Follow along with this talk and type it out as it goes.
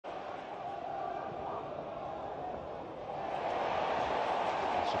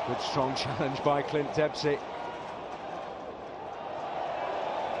Good strong challenge by Clint Dempsey.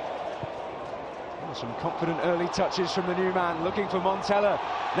 Oh, some confident early touches from the new man, looking for Montella.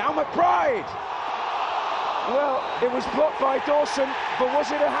 Now McBride! Well, it was blocked by Dawson, but was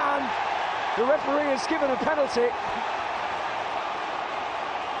it a hand? The referee has given a penalty.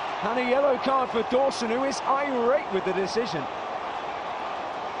 And a yellow card for Dawson, who is irate with the decision.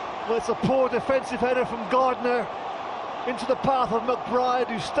 Well, it's a poor defensive header from Gardner into the path of McBride,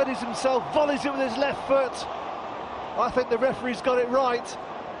 who steadies himself, volleys it with his left foot. I think the referee's got it right.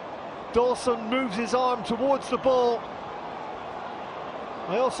 Dawson moves his arm towards the ball.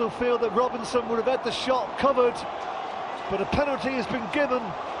 I also feel that Robinson would have had the shot covered, but a penalty has been given,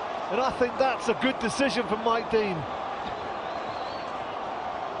 and I think that's a good decision from Mike Dean.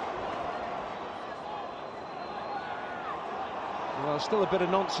 Well, still a bit of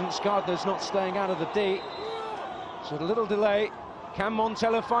nonsense. Gardner's not staying out of the D. So a little delay. Can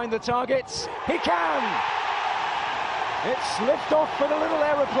Montella find the targets? He can! It's liftoff for the little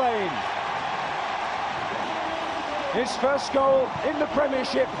aeroplane. His first goal in the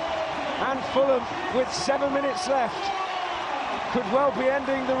Premiership, and Fulham, with 7 minutes left, could well be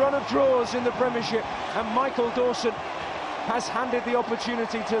ending the run of draws in the Premiership, and Michael Dawson has handed the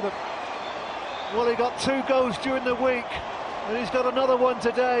opportunity to them. Well, he got 2 goals during the week, and he's got another one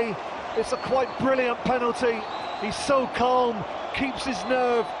today. It's a quite brilliant penalty. He's so calm, keeps his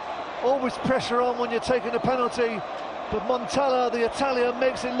nerve, always pressure on when you're taking a penalty. But Montella, the Italian,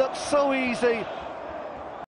 makes it look so easy.